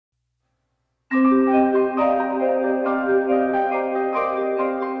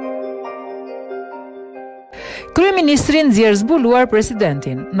Kryeministri nxjerr zbuluar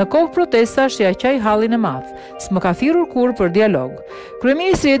presidentin. Në kohë protestash ja qaj hallin e madh. S'më ka thirrur kur për dialog.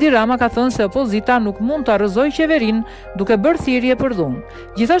 Kryeministri Ilir Rama ka thënë se opozita nuk mund të arrëzojë qeverinë duke bërë thirrje për dhunë.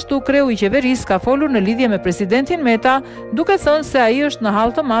 Gjithashtu kreu i qeverisë ka folur në lidhje me presidentin Meta, duke thënë se ai është në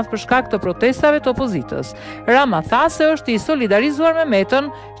hall të madh për shkak të protestave të opozitës. Rama tha se është i solidarizuar me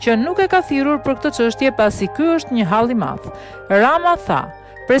Metën, që nuk e ka thirrur për këtë çështje pasi ky është një hall i madh. Rama tha: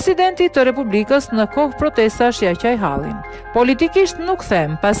 Presidenti të Republikës në kohë protestash ja qaj hallin. Politikisht nuk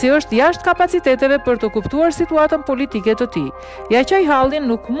them, pasi është jashtë kapaciteteve për të kuptuar situatën politike të tij. Ja qaj hallin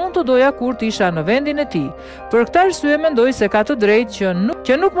nuk mund të doja kur të isha në vendin e tij. Për këtë arsye mendoj se ka të drejtë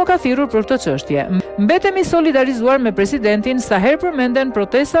që nuk më ka thirrur për këtë çështje. Mbetemi solidarizuar me presidentin sa herë përmenden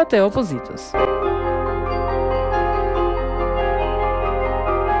protestat e opozitës.